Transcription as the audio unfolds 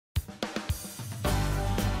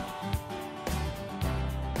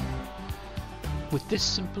With this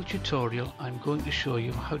simple tutorial, I'm going to show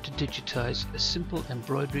you how to digitize a simple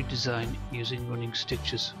embroidery design using running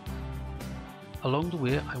stitches. Along the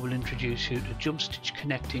way, I will introduce you to jump stitch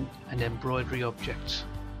connecting and embroidery objects.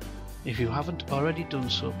 If you haven't already done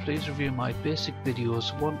so, please review my basic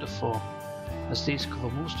videos 1 to 4, as these cover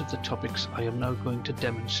most of the topics I am now going to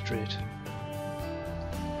demonstrate.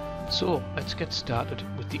 So let's get started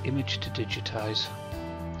with the image to digitize.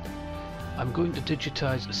 I'm going to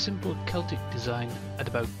digitize a simple Celtic design at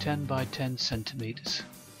about 10 by 10 centimeters.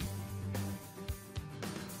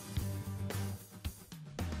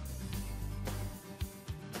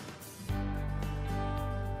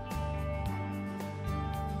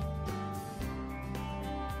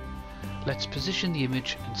 Let's position the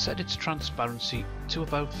image and set its transparency to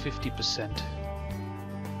about 50%.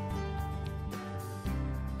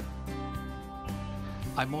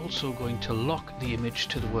 I'm also going to lock the image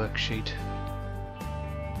to the worksheet.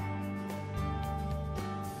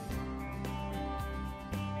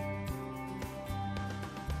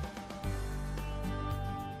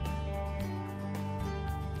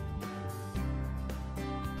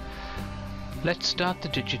 Let's start the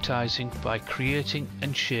digitizing by creating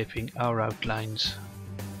and shaping our outlines.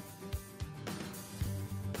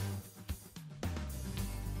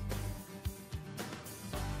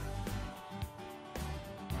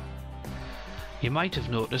 You might have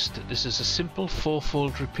noticed that this is a simple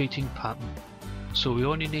 4-fold repeating pattern, so we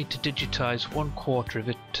only need to digitize 1/4 of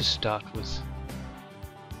it to start with.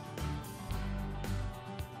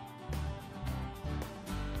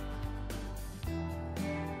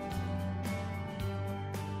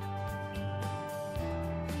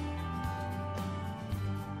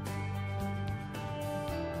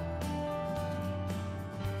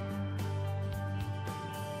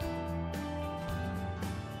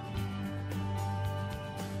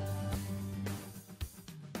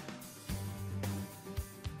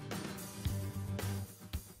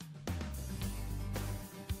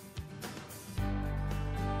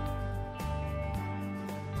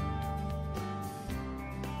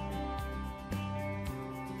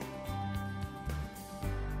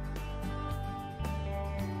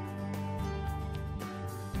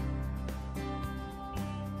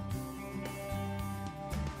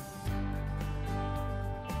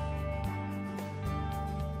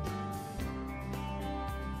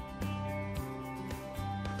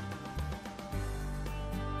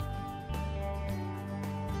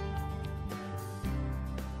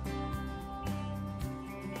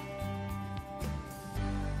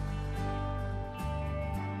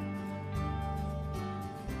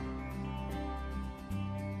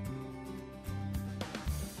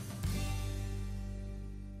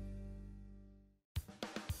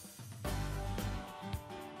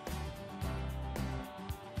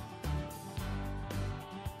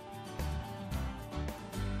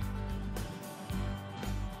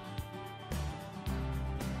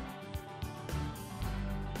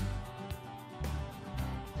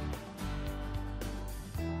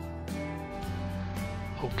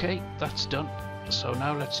 Okay, that's done. So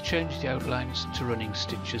now let's change the outlines to running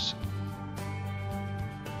stitches.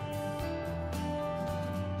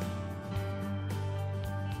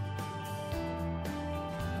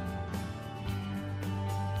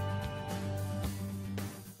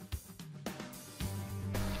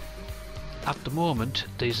 At the moment,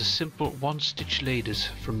 these are simple 1-stitch leaders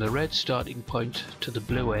from the red starting point to the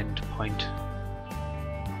blue end point.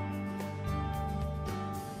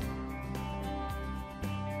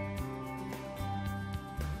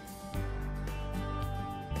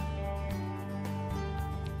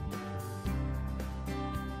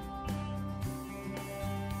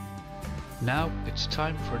 Now it's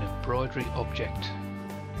time for an embroidery object.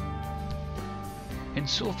 In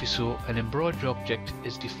SophieSew, an embroidery object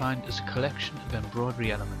is defined as a collection of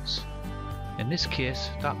embroidery elements. In this case,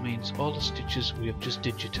 that means all the stitches we have just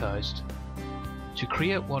digitized. To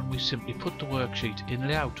create one, we simply put the worksheet in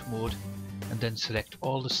layout mode and then select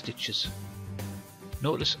all the stitches.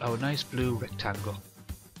 Notice our nice blue rectangle.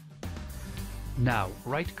 Now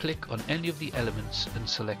right click on any of the elements and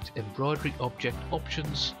select Embroidery Object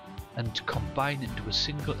Options and combine into a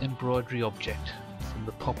single embroidery object from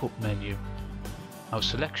the pop-up menu. Our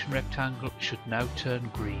selection rectangle should now turn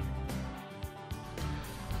green.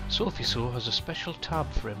 SophieSew has a special tab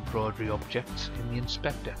for embroidery objects in the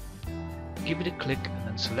inspector. Give it a click and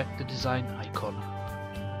then select the design icon.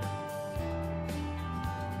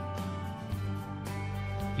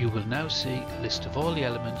 You will now see a list of all the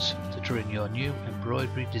elements that are in your new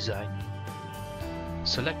embroidery design.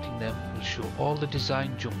 Selecting them will show all the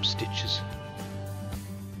design jump stitches.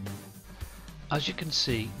 As you can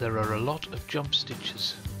see, there are a lot of jump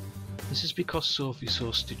stitches. This is because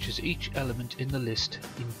SophieSew stitches each element in the list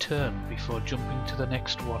in turn before jumping to the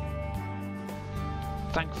next one.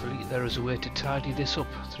 Thankfully, there is a way to tidy this up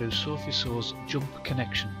through SophieSew's Jump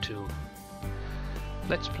Connection tool.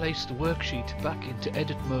 Let's place the worksheet back into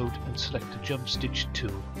edit mode and select the Jump Stitch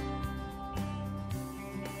tool.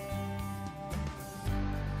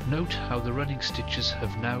 Note how the running stitches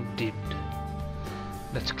have now dimmed.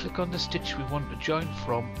 Let's click on the stitch we want to join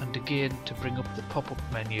from and again to bring up the pop-up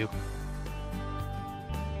menu.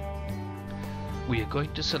 We are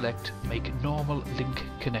going to select Make Normal Link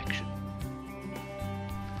Connection.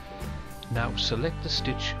 Now select the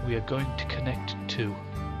stitch we are going to connect to.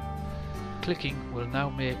 Clicking will now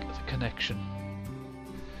make the connection.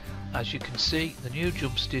 As you can see, the new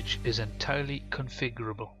jump stitch is entirely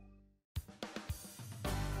configurable.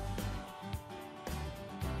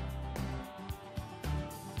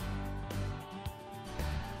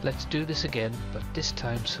 Let's do this again, but this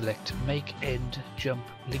time select Make End Jump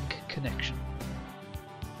Link Connection.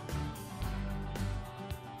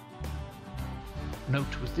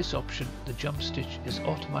 Note with this option, the jump stitch is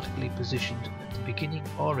automatically positioned at the beginning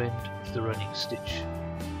or end of the running stitch.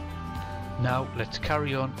 Now let's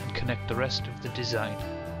carry on and connect the rest of the design.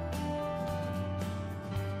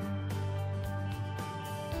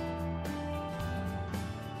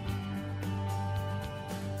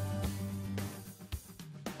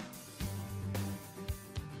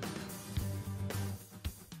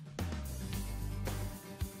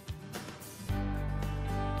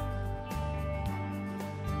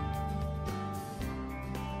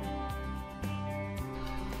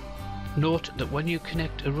 Note that when you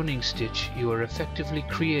connect a running stitch, you are effectively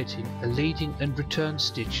creating a leading and return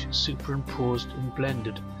stitch superimposed and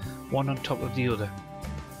blended, one on top of the other.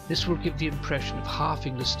 This will give the impression of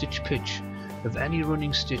halving the stitch pitch of any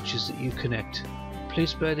running stitches that you connect.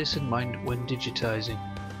 Please bear this in mind when digitizing.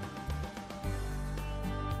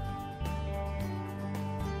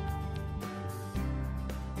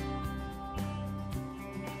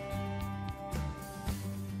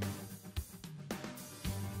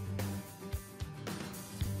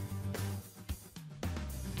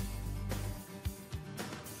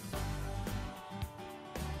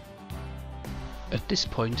 At this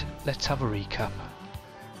point, let's have a recap.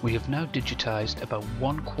 We have now digitized about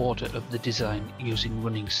 1/4 of the design using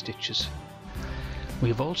running stitches. We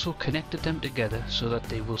have also connected them together so that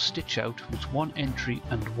they will stitch out with one entry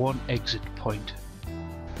and one exit point.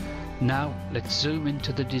 Now let's zoom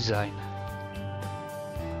into the design.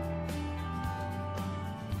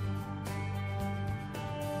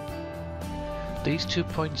 These 2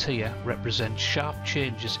 points here represent sharp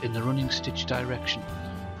changes in the running stitch direction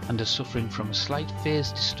and are suffering from a slight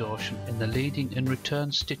phase distortion in the leading and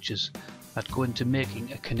return stitches that go into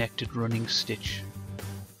making a connected running stitch.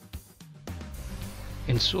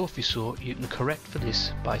 In SophieSew you can correct for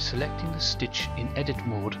this by selecting the stitch in edit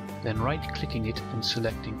mode, then right clicking it and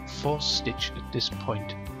selecting Force Stitch at this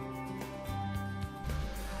point.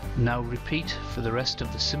 Now repeat for the rest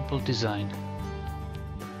of the simple design.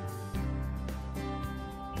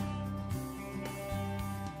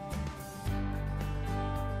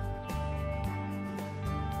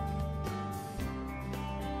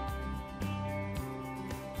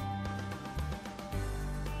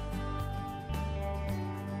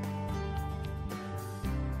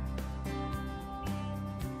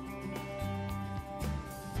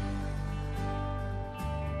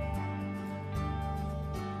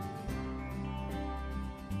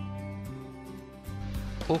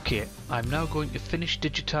 Okay, I'm now going to finish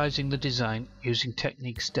digitizing the design using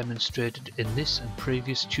techniques demonstrated in this and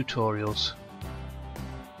previous tutorials.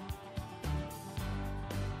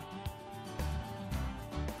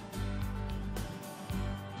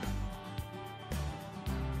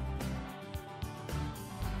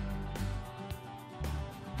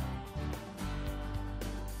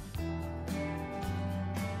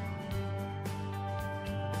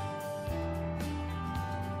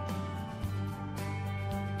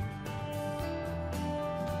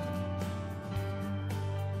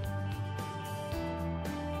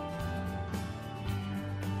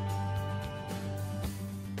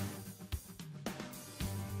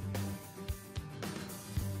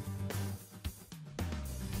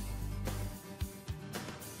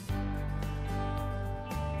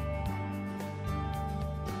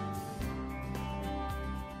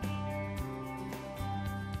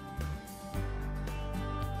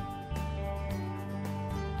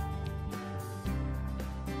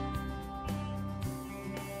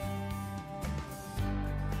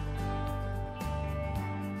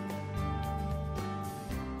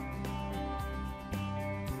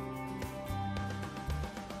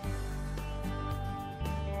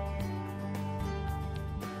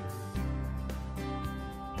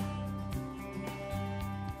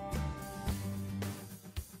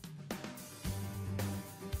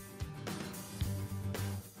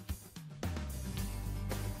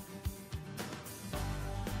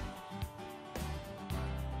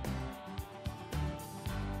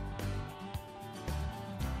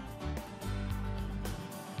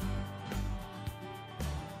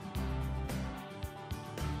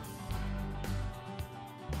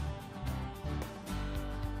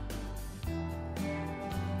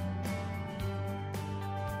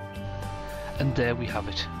 And there we have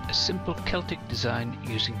it, a simple Celtic design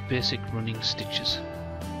using basic running stitches.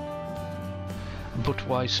 But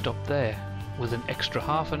why stop there? With an extra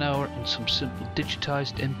half an hour and some simple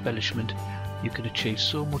digitized embellishment, you can achieve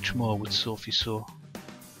so much more with SophieSew.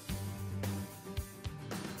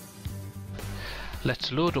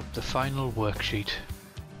 Let's load up the final worksheet.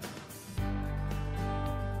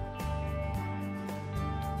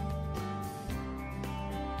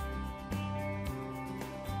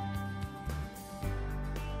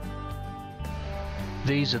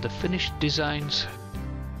 These are the finished designs.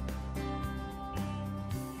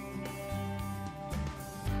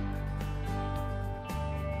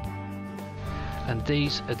 And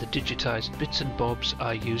these are the digitized bits and bobs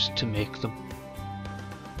I used to make them.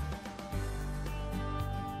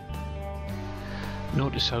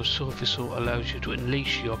 Notice how SophieSew allows you to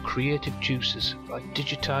unleash your creative juices by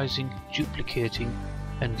digitizing, duplicating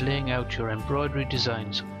and laying out your embroidery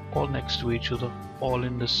designs all next to each other, all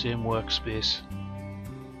in the same workspace.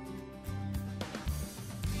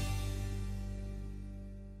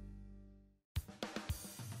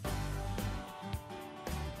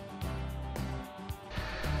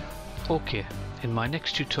 Okay, in my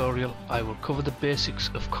next tutorial I will cover the basics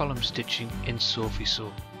of column stitching in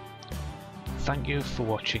SophieSew. Thank you for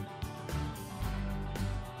watching.